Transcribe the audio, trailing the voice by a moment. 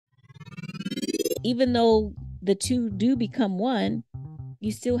even though the two do become one,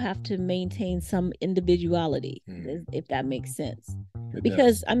 you still have to maintain some individuality, if that makes sense.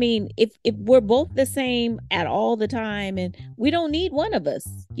 Because I mean, if we're both the same at all the time, and we don't need one of us,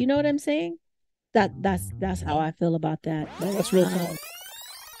 you know what I'm saying? That's how I feel about that. No, that's real talk.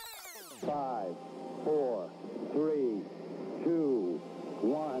 5, 4, 3, 2,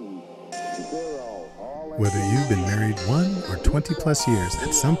 1, 0. Whether you've been married 1 or 20 plus years,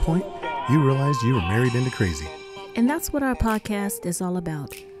 at some point, you realized you were married into crazy. And that's what our podcast is all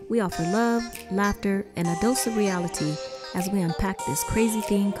about. We offer love, laughter, and a dose of reality as we unpack this crazy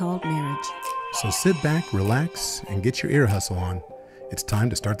thing called marriage. So sit back, relax, and get your ear hustle on. It's time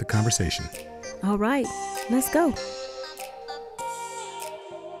to start the conversation. All right, let's go.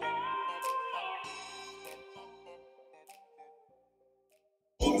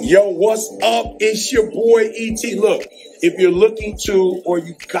 Yo, what's up? It's your boy E.T. Look, if you're looking to, or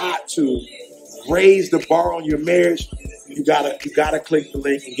you got to raise the bar on your marriage, you gotta click the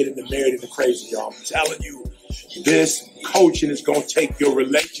link and get into Married into Crazy, y'all. I'm telling you, this coaching is gonna take your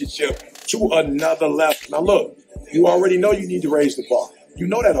relationship to another level. Now look, you already know you need to raise the bar. You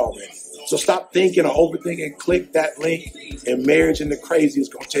know that already. So stop thinking or overthinking. Click that link, and Marriage into Crazy is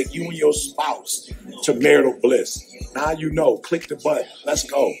gonna take you and your spouse to marital bliss. Now you know. Click the button. Let's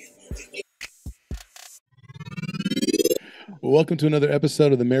go. Well, welcome to another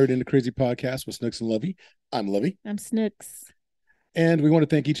episode of the Married into Crazy podcast with Snooks and Lovey. I'm Lovey. I'm Snooks. And we want to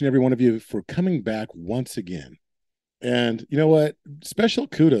thank each and every one of you for coming back once again. And you know what? Special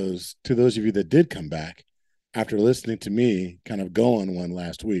kudos to those of you that did come back after listening to me kind of go on one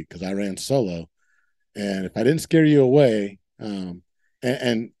last week, because I ran solo. And if I didn't scare you away,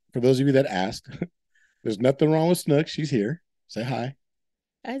 and for those of you that asked, there's nothing wrong with Snooks. She's here. Say hi.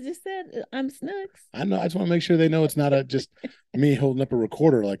 I just said I'm Snooks. I know. I just want to make sure they know it's not just me holding up a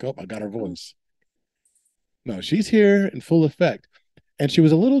recorder like, oh, I got her voice. No, she's here in full effect. And she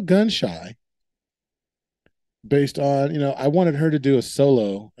was a little gun shy based on, I wanted her to do a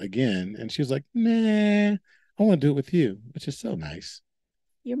solo again. And she was like, nah, I want to do it with you, which is so nice.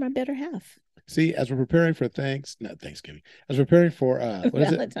 You're my better half. See, as we're preparing for Thanksgiving, as we're preparing for,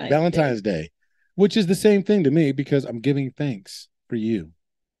 Valentine's Day, which is the same thing to me because I'm giving thanks for you.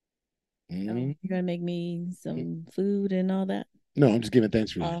 You're going to make me some food and all that? No, I'm just giving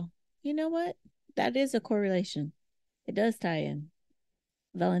thanks for you. You know what? That is a correlation. It does tie in.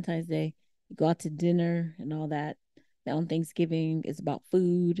 Valentine's Day, you go out to dinner and all that. Then on Thanksgiving, it's about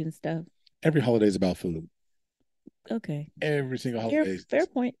food and stuff. Every holiday is about food. Okay. Every single holiday. Fair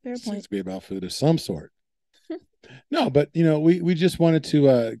point. Seems to be about food of some sort. No, but, we just wanted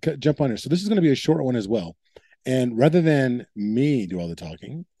to jump on here. So this is going to be a short one as well. And rather than me do all the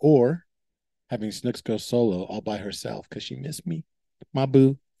talking or having Snooks go solo all by herself because she missed me, my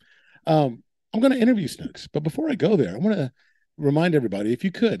boo, I'm going to interview Snooks. But before I go there, I want to remind everybody, if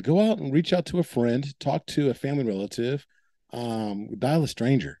you could, go out and reach out to a friend, talk to a family relative, dial a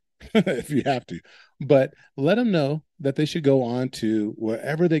stranger if you have to. But let them know that they should go on to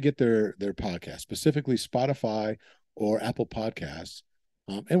wherever they get their podcast, specifically Spotify or Apple Podcasts,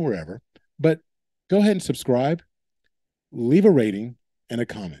 and wherever. But go ahead and subscribe, leave a rating, and a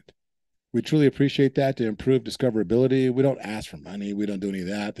comment. We truly appreciate that to improve discoverability. We don't ask for money. We don't do any of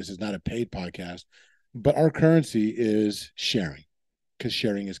that. This is not a paid podcast. But our currency is sharing, because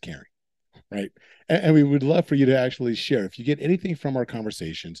sharing is caring, right? And we would love for you to actually share. If you get anything from our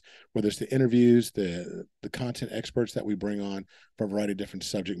conversations, whether it's the interviews, the content experts that we bring on for a variety of different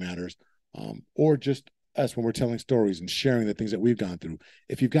subject matters, or just us when we're telling stories and sharing the things that we've gone through.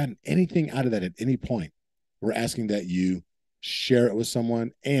 If you've gotten anything out of that at any point, we're asking that you share it with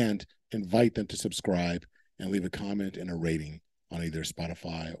someone and invite them to subscribe and leave a comment and a rating on either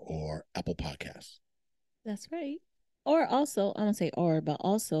Spotify or Apple Podcasts. That's right. Or also, I don't say or, but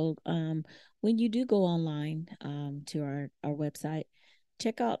also when you do go online to our website,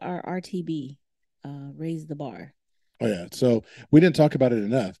 check out our RTB, Raise the Bar. Oh, yeah. So we didn't talk about it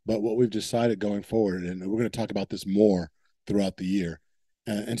enough, but what we've decided going forward, and we're going to talk about this more throughout the year,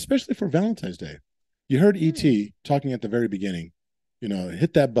 and especially for Valentine's Day. You heard E.T. talking at the very beginning,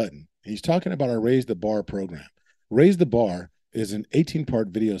 hit that button. He's talking about our Raise the Bar program. Raise the Bar is an 18-part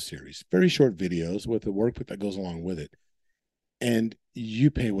video series, very short videos with the workbook that goes along with it. And you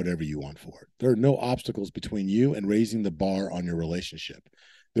pay whatever you want for it. There are no obstacles between you and raising the bar on your relationship.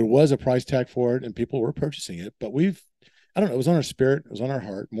 There was a price tag for it and people were purchasing it, but it was on our spirit, it was on our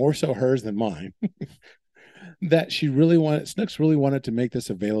heart, more so hers than mine, that Snooks really wanted to make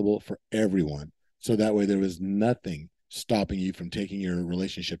this available for everyone. So that way there was nothing stopping you from taking your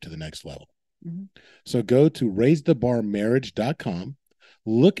relationship to the next level. Mm-hmm. So go to raisethebarmarriage.com,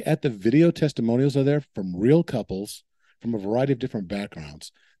 Look at the video testimonials are there from real couples from a variety of different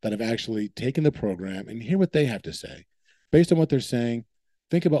backgrounds that have actually taken the program, and hear what they have to say. Based on what they're saying,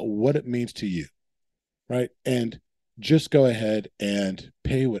 think about what it means to you, right? And just go ahead and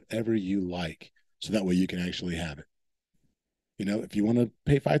pay whatever you like so that way you can actually have it. You know, if you want to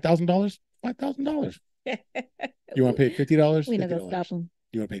pay $5,000, $5,000. You want to pay $50? We're not gonna stop them.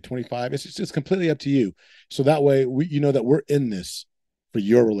 You want to pay 25? It's just completely up to you. So that way you know that we're in this for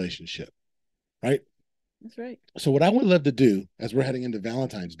your relationship, right? That's right. So what I would love to do as we're heading into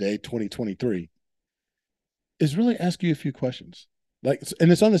Valentine's Day 2023 is really ask you a few questions.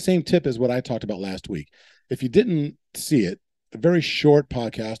 And it's on the same tip as what I talked about last week. If you didn't see it, a very short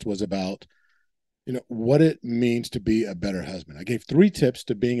podcast was about, you know, what it means to be a better husband. I gave 3 tips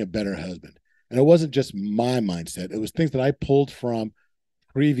to being a better husband. And it wasn't just my mindset. It was things that I pulled from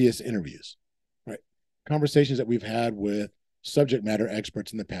previous interviews, right? Conversations that we've had with subject matter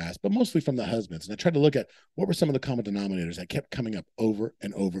experts in the past, but mostly from the husbands. And I tried to look at what were some of the common denominators that kept coming up over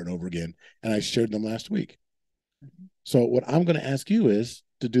and over and over again. And I shared them last week. So what I'm going to ask you is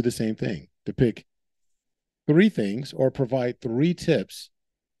to do the same thing, to pick 3 things or provide 3 tips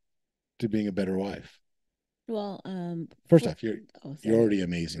to being a better wife. Well, first off, you're already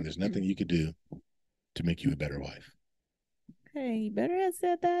amazing. There's nothing you could do to make you a better wife. Hey, you better have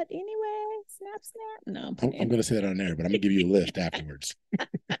said that anyway. Snap, snap. No, I'm going to say that on air, but I'm going to give you a list afterwards.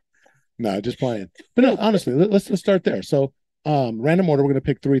 No, just playing. But no, honestly, let's start there. So, random order, we're going to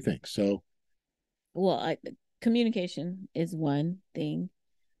pick 3 things. So, well, communication is one thing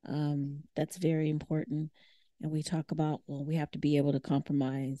that's very important. And we talk about, well, we have to be able to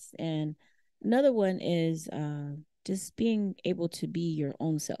compromise. And another one is just being able to be your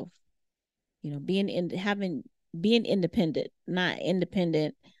own self. You know, being independent, not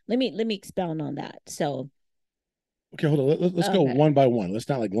independent. Let me expound on that. So, okay, hold on. Let's go one by one. Let's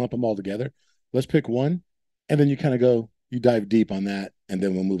not like lump them all together. Let's pick one, and then you dive deep on that, and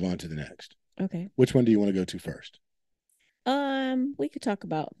then we'll move on to the next. Okay. Which one do you want to go to first? We could talk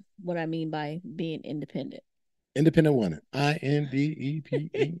about what I mean by being independent. Independent woman.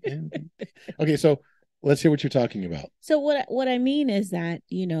 INDEPEND. Okay, so let's hear what you're talking about. So what I mean is that,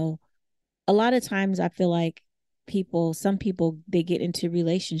 you know, a lot of times I feel like some people they get into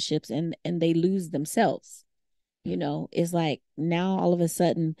relationships and they lose themselves. You know, it's like now all of a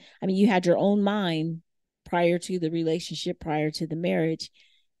sudden, I mean, you had your own mind prior to the relationship, prior to the marriage,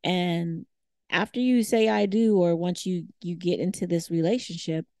 and after you say I do, or once you get into this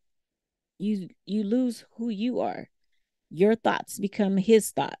relationship, you lose who you are. Your thoughts become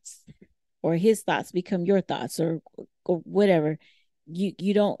his thoughts, or his thoughts become your thoughts, or whatever.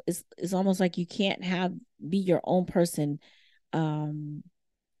 You don't. It's almost like you can't be your own person.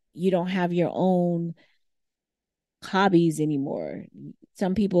 You don't have your own hobbies anymore.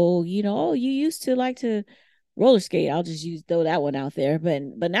 Some people, you know, oh, you used to like to roller skate. I'll just throw that one out there,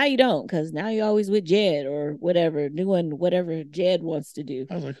 but now you don't, because now you're always with Jed or whatever, doing whatever Jed wants to do.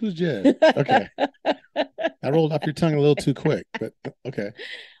 I was like, who's Jed? Okay. I rolled off your tongue a little too quick, but okay.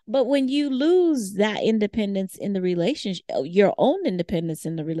 But when you lose that independence in the relationship, your own independence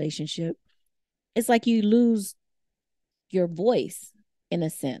in the relationship, it's like you lose your voice in a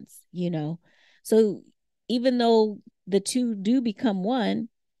sense, you know? So even though the two do become one,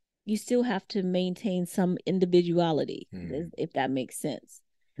 you still have to maintain some individuality, if that makes sense.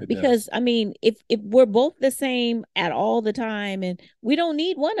 Because I mean, if we're both the same at all the time, and we don't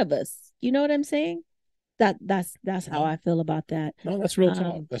need one of us, you know what I'm saying? That's how I feel about that. No, that's real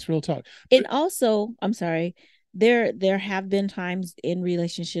talk. That's real talk. And also, I'm sorry, there have been times in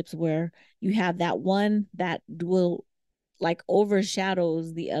relationships where you have that one that will like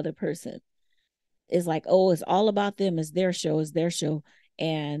overshadows the other person. It's like, oh, it's all about them. It's their show.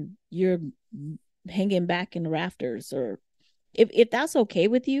 And you're hanging back in the rafters. Or if that's okay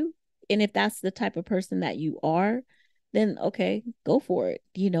with you, and if that's the type of person that you are, then okay, go for it,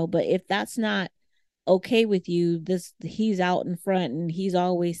 you know. But if that's not okay with you, he's out in front and he's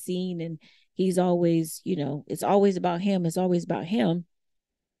always seen, and he's always, you know, it's always about him,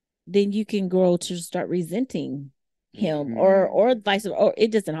 then you can grow to start resenting him, or vice versa. Or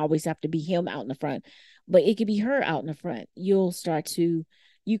it doesn't always have to be him out in the front, but it could be her out in the front. You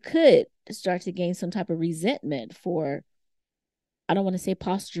could start to gain some type of resentment for, I don't want to say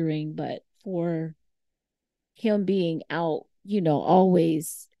posturing, but for him being out, you know,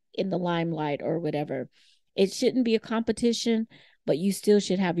 always in the limelight or whatever. It shouldn't be a competition, but you still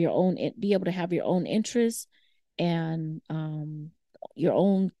should have be able to have your own interests and your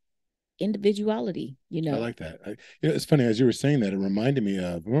own individuality, you know. I like that. It's funny, as you were saying that, it reminded me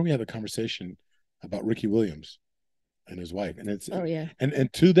of, remember we had a conversation about Ricky Williams, and his wife. And it's yeah.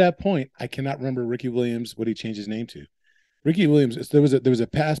 And to that point, I cannot remember Ricky Williams, what he changed his name to. Ricky Williams, there was a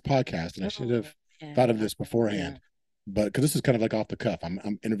past podcast, and I should have thought of this beforehand, but because this is kind of like off the cuff,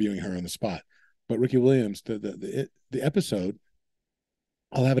 I'm interviewing her on the spot. But Ricky Williams, the episode,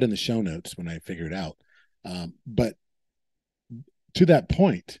 I'll have it in the show notes when I figure it out. But to that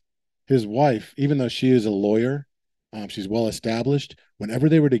point, his wife, even though she is a lawyer, she's well established. Whenever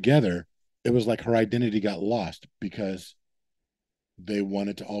they were together, it was like her identity got lost because they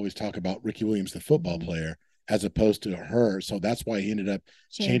wanted to always talk about Ricky Williams, the football player, as opposed to her. So that's why he ended up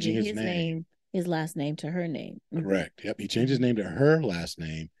changing his name, his last name to her name. Correct. Yep. He changed his name to her last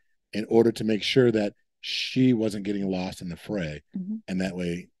name in order to make sure that she wasn't getting lost in the fray. And that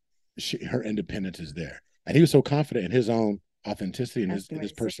way her independence is there. And he was so confident in his own authenticity and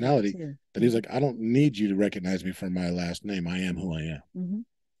his personality that he was like, I don't need you to recognize me for my last name. I am who I am.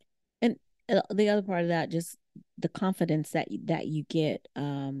 And the other part of that, just the confidence that you get,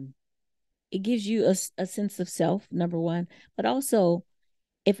 it gives you a sense of self, number one, but also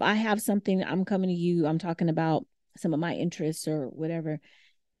if I have something, I'm coming to you, I'm talking about some of my interests or whatever,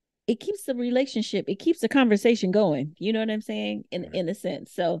 it keeps the relationship, it keeps the conversation going. You know what I'm saying? In a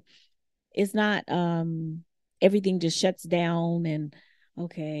sense. So it's not everything just shuts down and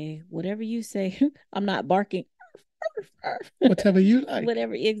okay, whatever you say, I'm not barking. Whatever you like.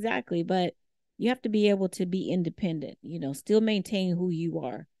 Whatever, exactly. But you have to be able to be independent, still maintain who you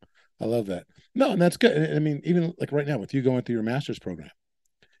are. I love that. No, and that's good. I mean, even like right now with you going through your master's program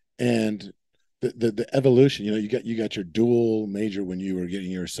and the evolution, you got your dual major when you were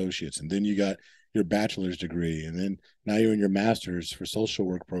getting your associates, and then you got your bachelor's degree, and then now you're in your master's for social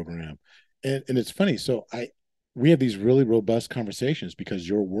work program. And it's funny. So we have these really robust conversations because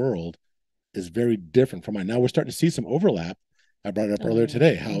your world is very different from mine. Now we're starting to see some overlap. I brought it up earlier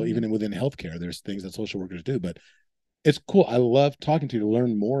today, how even within healthcare, there's things that social workers do, but it's cool. I love talking to you to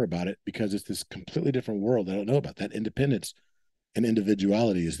learn more about it because it's this completely different world I don't know about. That independence and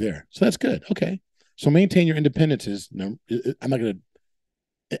individuality is there. So that's good. Okay. So maintain your independence is I'm not going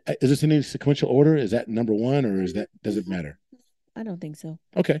to, is this in any sequential order? Is that number one or does it matter? I don't think so.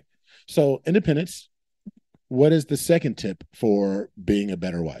 Okay. So independence. What is the second tip for being a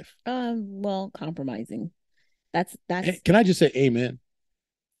better wife? Well, compromising. That's Hey, can I just say amen?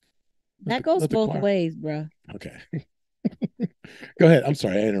 That goes both ways, bro. Okay. Go ahead. I'm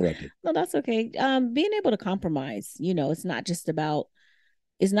sorry, I interrupted. No, that's okay. Being able to compromise, it's not just the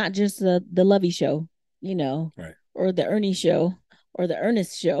Lovey show, right, or the Ernie show or the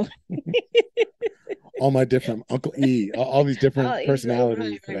Ernest show. All my different Uncle E, all these different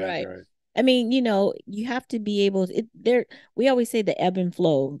personalities. Right. I mean, you have to be able to, we always say the ebb and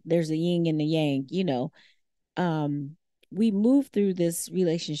flow. There's a yin and the yang, we move through this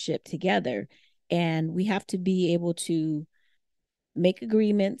relationship together, and we have to be able to make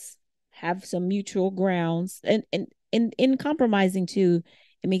agreements, have some mutual grounds, and in compromising too,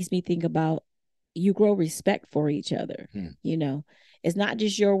 it makes me think about you grow respect for each other. It's not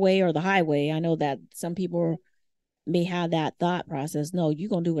just your way or the highway. I know that some people may have that thought process. No, you're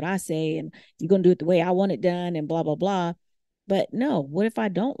going to do what I say and you're going to do it the way I want it done and blah, blah, blah. But no, what if I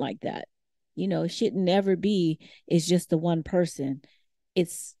don't like that? It shouldn't never be, it's just the one person.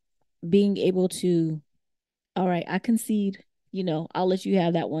 It's being able to, all right, I concede, I'll let you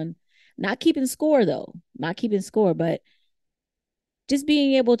have that one. Not keeping score though, but just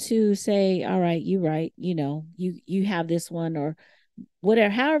being able to say, all right, you're right. You have this one or whatever,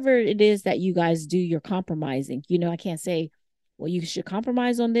 however it is that you guys do your compromising. I can't say, well, you should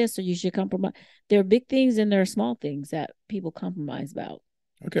compromise on this or you should compromise. There are big things and there are small things that people compromise about.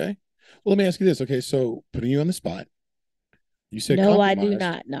 Okay. Well, let me ask you this. Okay. So putting you on the spot, you said no, I do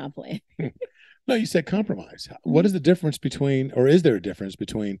not. No, I'm playing. No, you said compromise. What is the difference between, or is there a difference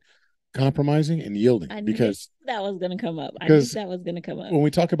between compromising and yielding? Because that was going to come up. I knew that was going to come up. When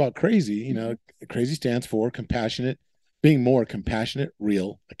we talk about crazy, crazy stands for compassionate, being more compassionate,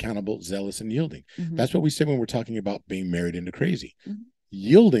 real, accountable, zealous, and yielding. That's what we say when we're talking about being married into crazy.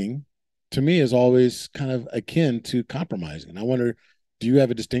 Yielding, to me, is always kind of akin to compromising. I wonder, do you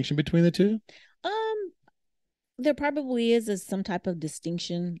have a distinction between the two? There probably is some type of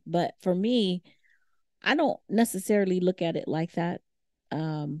distinction, but for me, I don't necessarily look at it like that.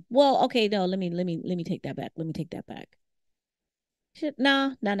 Well, okay, no, let me take that back.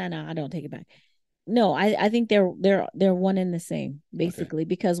 No, I don't take it back. No, I think they're one and the same, basically,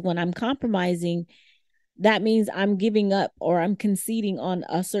 because when I'm compromising, that means I'm giving up or I'm conceding on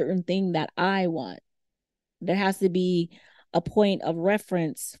a certain thing that I want. There has to be a point of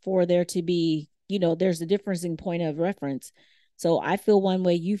reference for there to be, there's a differencing point of reference. So I feel one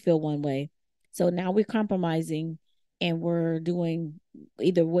way, you feel one way. So now we're compromising and we're doing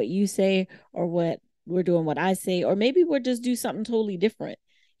either what you say or what I say, or maybe we'll just do something totally different.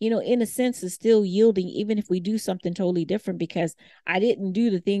 In a sense, is still yielding, even if we do something totally different, because I didn't do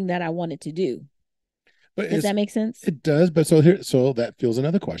the thing that I wanted to do. But does that make sense? It does. But so that feels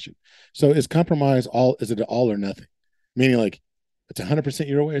another question. So is compromise is it all or nothing? Meaning like it's 100%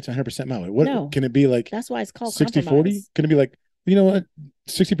 your way, it's 100% my way. What No. can it be like? That's why it's called 60, compromise. 40? Can it be like, you know what?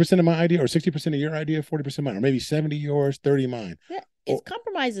 60% of my idea, or 60% of your idea, 40% mine, or maybe 70 yours, 30 mine. Yeah,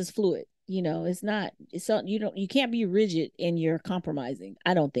 compromise is fluid. It's not, you can't be rigid in your compromising,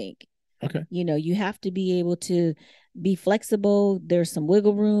 I don't think. Okay. You have to be able to be flexible. There's some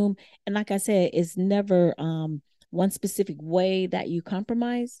wiggle room. And like I said, it's never one specific way that you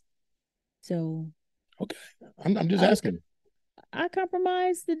compromise. So. Okay. I'm just asking. I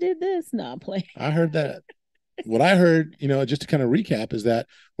compromised and did this. No, I'm playing. I heard that. What I heard, just to kind of recap, is that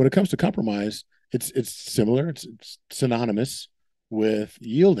when it comes to compromise, it's similar. It's synonymous with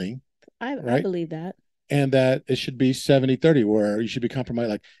yielding. Right? I believe that. And that it should be 70-30, where you should be compromised.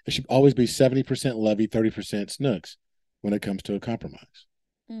 Like it should always be 70% Lovey, 30% Snooks when it comes to a compromise.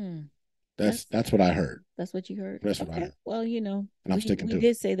 That's what I heard. That's what you heard? That's what I heard. Well, and I'm sticking to it. We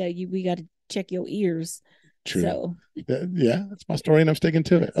did say that we got to check your ears. True. So. Yeah, that's my story, and I'm sticking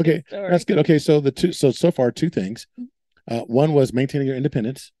to it. Okay, that's good. Okay, so so far two things. One was maintaining your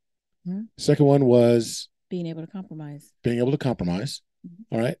independence. Mm-hmm. Second one was being able to compromise.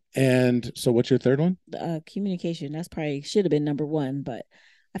 Mm-hmm. All right, and so what's your third one? Communication. That's probably should have been number one, but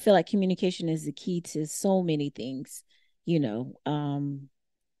I feel like communication is the key to so many things.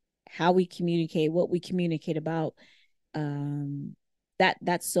 How we communicate, what we communicate about.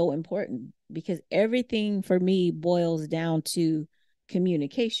 That's so important, because everything for me boils down to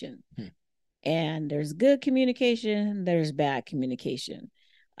communication. And there's good communication, there's bad communication.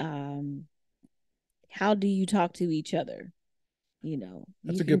 How do you talk to each other?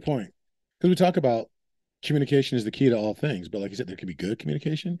 That's a good point, because we talk about communication is the key to all things, but like you said, there can be good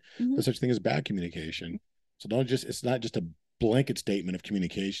communication. Mm-hmm. There's such thing as bad communication. So it's not just a blanket statement of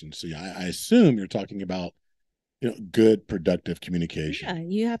communication. So yeah, I assume you're talking about good, productive communication. Yeah,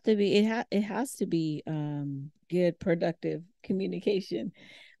 you have to be. It has to be good, productive communication,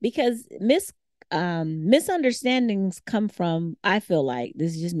 because misunderstandings come from. I feel like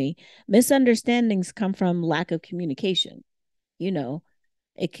this is just me. Misunderstandings come from lack of communication.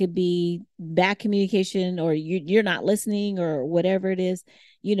 It could be bad communication, or you're not listening, or whatever it is.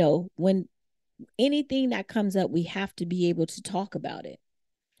 When anything that comes up, we have to be able to talk about it.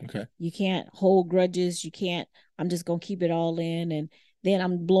 Okay. You can't hold grudges. You can't, I'm just going to keep it all in, and then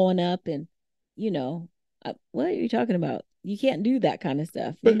I'm blowing up, and, what are you talking about? You can't do that kind of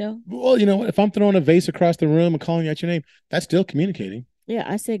stuff, Well, what? If I'm throwing a vase across the room and calling out your name, that's still communicating. Yeah,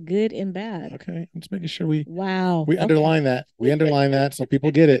 I said good and bad. Okay. I'm just making sure we okay. underline that. We underline that so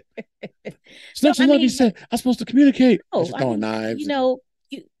people get it. Snooks, you said I'm supposed to communicate. Oh, just throwing knives.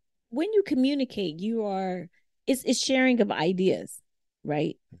 When you communicate, it's sharing of ideas,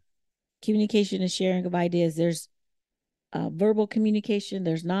 right? Communication is sharing of ideas. There's verbal communication.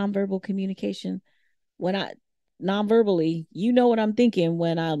 There's nonverbal communication. Non-verbally, what I'm thinking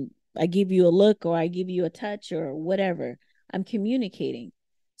when I give you a look, or I give you a touch, or whatever. I'm communicating.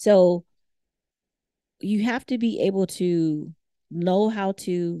 So you have to be able to know how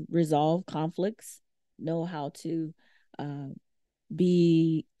to resolve conflicts, know how to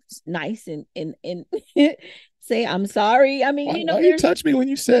be nice and say I'm sorry. I mean, why you touched me when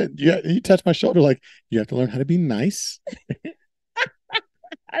you said you touched my shoulder, like you have to learn how to be nice.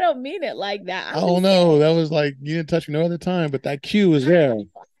 I don't mean it like that. Oh no, that was like you didn't touch me no other time, but that cue was there. I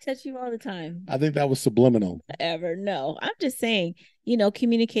touch you all the time. I think that was subliminal. No, I'm just saying,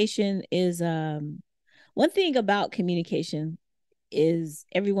 communication is one thing about communication is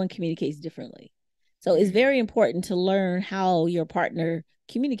everyone communicates differently. So it's very important to learn how your partner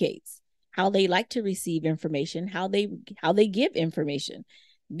communicates, how they like to receive information, how they give information,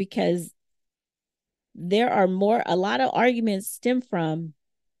 because a lot of arguments stem from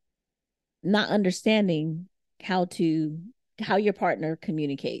not understanding how your partner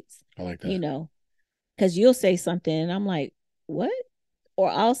communicates. I like that. Because you'll say something and I'm like, what? Or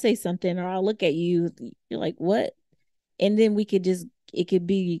I'll say something, or I'll look at you, you're like, what? And then it could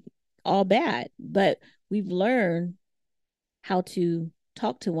be all bad, but we've learned how to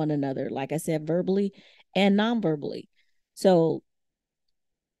talk to one another, like I said, verbally and non-verbally. So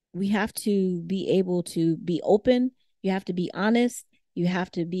we have to be able to be open. You have to be honest. You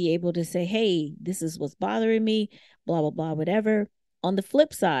have to be able to say, hey, this is what's bothering me, blah, blah, blah, whatever. On the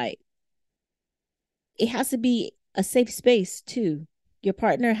flip side, it has to be a safe space too. Your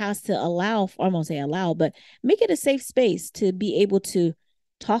partner has to allow, I won't say allow, but make it a safe space to be able to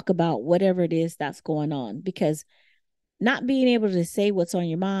talk about whatever it is that's going on. Because not being able to say what's on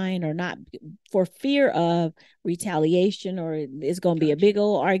your mind, or not, for fear of retaliation, or it's going to be a big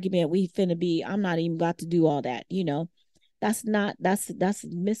old argument, I'm not even about to do all that, that's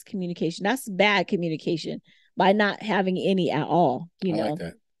miscommunication. That's bad communication, by not having any at all, I like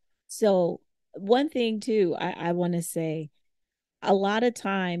that. So one thing too, I want to say, a lot of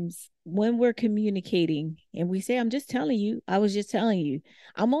times when we're communicating and we say, I'm just telling you, I was just telling you,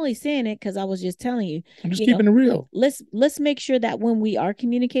 I'm only saying it because I was just telling you, I'm just keeping it real. Let's make sure that when we are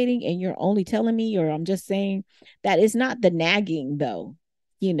communicating and you're only telling me, or I'm just saying, that it's not the nagging though,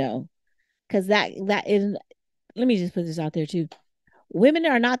 because that is, let me just put this out there too. Women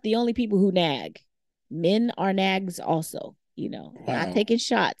are not the only people who nag. Men are nags also, Wow. Not taking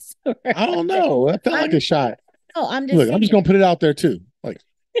shots. I don't know. That felt like a shot. No, I'm just Look, saying. I'm just gonna put it out there too. Like,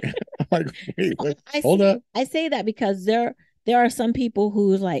 wait, hold up. I say that because there are some people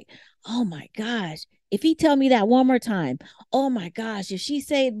who's like, oh my gosh, if he tell me that one more time, oh my gosh, if she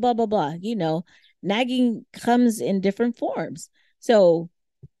say blah blah blah, nagging comes in different forms. So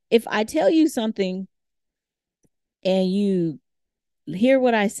if I tell you something and you hear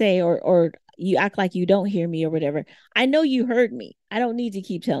what I say, or you act like you don't hear me or whatever, I know you heard me. I don't need to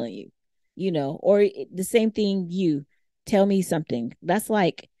keep telling you, or the same thing, you tell me something. That's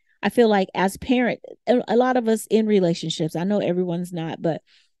like, I feel like as parent, a lot of us in relationships, I know everyone's not, but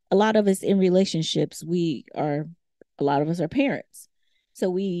a lot of us in relationships, a lot of us are parents.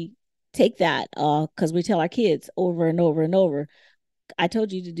 So we take that because we tell our kids over and over and over, I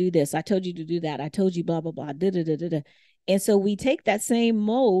told you to do this, I told you to do that, I told you blah blah blah, da da da da da. And so we take that same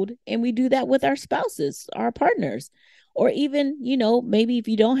mode and we do that with our spouses, our partners, or even, maybe if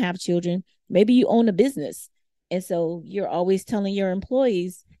you don't have children, maybe you own a business. And so you're always telling your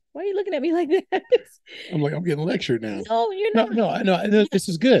employees, why are you looking at me like that? I'm like, I'm getting lectured now. No, you're not. No, this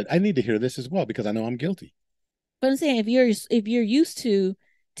is good. I need to hear this as well because I know I'm guilty. But I'm saying, if you're used to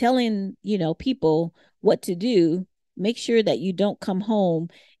telling, people what to do, make sure that you don't come home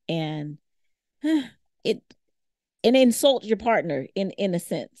and it and insult your partner in a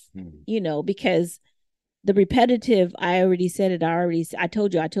sense, because the repetitive, I already said it, I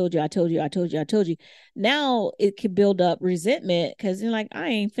told you. Now it could build up resentment because you're like, I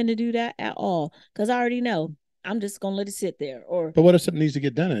ain't finna do that at all because I already know. I'm just gonna let it sit there. But what if something needs to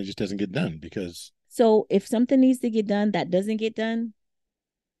get done and it just doesn't get done? Because so if something needs to get done that doesn't get done,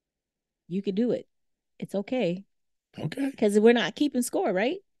 you could do it. It's okay. Okay. Because we're not keeping score,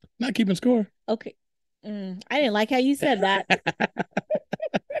 right? Not keeping score. Okay. I didn't like how you said that.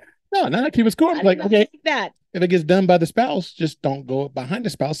 No, not keeping score. Like, okay, that if it gets done by the spouse, just don't go behind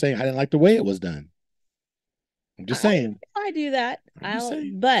the spouse saying, I didn't like the way it was done. I'm just saying. I do that. I'm just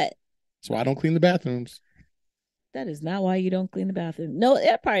saying. But that's why I don't clean the bathrooms. That is not why you don't clean the bathroom. No,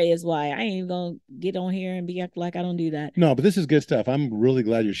 that probably is why. I ain't even gonna get on here and be act like I don't do that. No, but this is good stuff. I'm really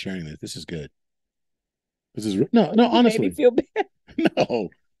glad you're sharing this. This is good. This is no, honestly. Made me feel bad.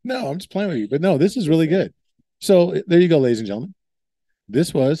 No, I'm just playing with you. But no, this is really good. So there you go, ladies and gentlemen.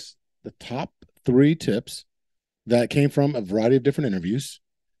 This was the top 3 tips that came from a variety of different interviews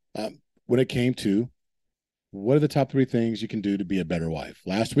when it came to what are the top 3 things you can do to be a better wife.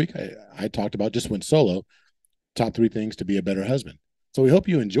 Last week, I talked about, just went solo, top 3 things to be a better husband. So we hope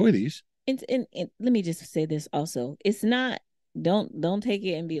you enjoy these. And let me just say this also. It's not, don't take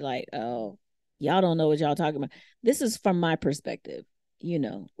it and be like, oh, y'all don't know what y'all talking about. This is from my perspective.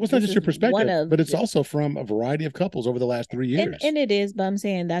 Well, it's not just your perspective, but it's also from a variety of couples over the last 3 years. And it is, but I'm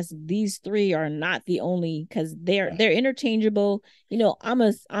saying these 3 are not the only, because they're interchangeable.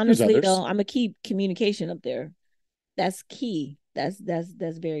 Honestly though, I'm gonna keep communication up there. That's key. That's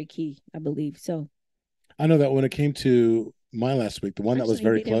very key, I believe. So I know that when it came to my last week, the one that was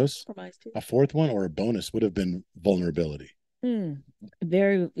very close, a 4th one or a bonus would have been vulnerability.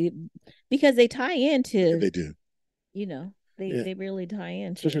 Very, because they tie into. They do. They really tie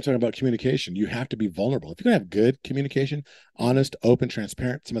in. Especially when we're talking about communication. You have to be vulnerable. If you're going to have good communication, honest, open,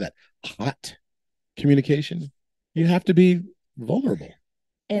 transparent, some of that hot communication, you have to be vulnerable.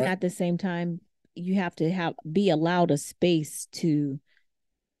 And at the same time, you have to be allowed a space to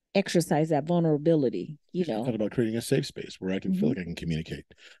exercise that vulnerability. Talking about creating a safe space where I can feel like I can communicate.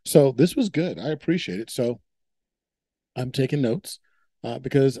 So this was good. I appreciate it. So I'm taking notes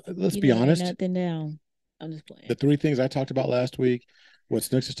because let's be honest. Nothing down. I'm just playing. The 3 things I talked about last week, what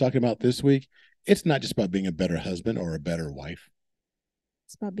Snooks is talking about this week, it's not just about being a better husband or a better wife.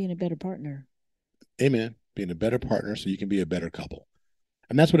 It's about being a better partner. Amen. Being a better partner so you can be a better couple.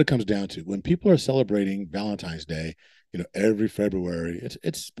 And that's what it comes down to. When people are celebrating Valentine's Day, every February,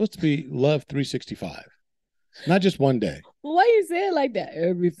 it's supposed to be love 365, not just one day. Why you say it like that?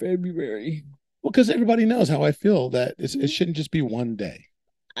 Every February. Well, because everybody knows how I feel that it shouldn't just be one day.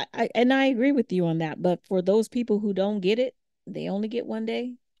 And I agree with you on that. But for those people who don't get it, they only get one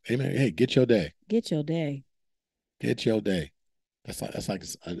day. Hey, get your day. Get your day. Get your day. That's like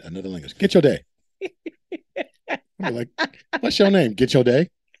another language. Get your day. I'm like, what's your name? Get your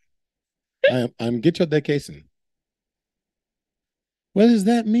day. I'm get your day casing. What does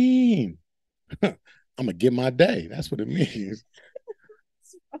that mean? I'm gonna get my day. That's what it means.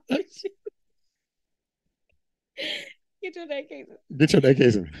 Get your day casing. Get your day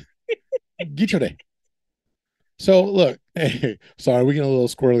casing. Get your day. So look, hey, sorry, we're getting a little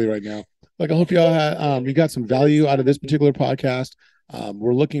squirrely right now. Like, I hope y'all had you got some value out of this particular podcast.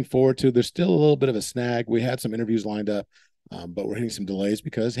 We're looking forward to. There's still a little bit of a snag. We had some interviews lined up, but we're hitting some delays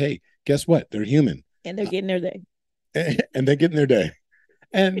because, hey, guess what? They're human, and they're getting their day, and they're getting their day,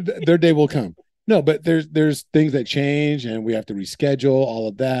 and their day will come. No, but there's things that change, and we have to reschedule all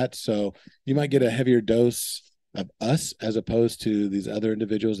of that. So you might get a heavier dose of us as opposed to these other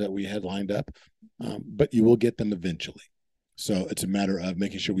individuals that we had lined up, but you will get them eventually. So it's a matter of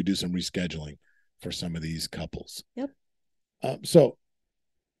making sure we do some rescheduling for some of these couples. Yep. So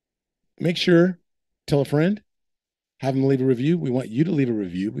make sure, tell a friend, have them leave a review. We want you to leave a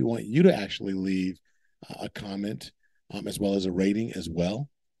review. We want you to actually leave a comment, as well as a rating as well,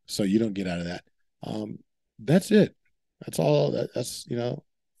 so you don't get out of that. That's it. That's all. That's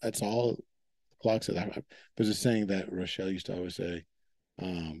all. Clock said. There's a saying that Rochelle used to always say.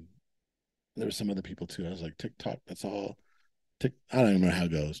 There were some other people too. I was like, TikTok. That's all. I don't even know how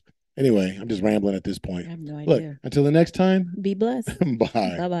it goes. Anyway, I'm just rambling at this point. I have no idea. Look, until the next time. Be blessed.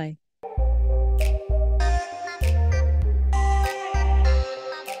 Bye. Bye-bye.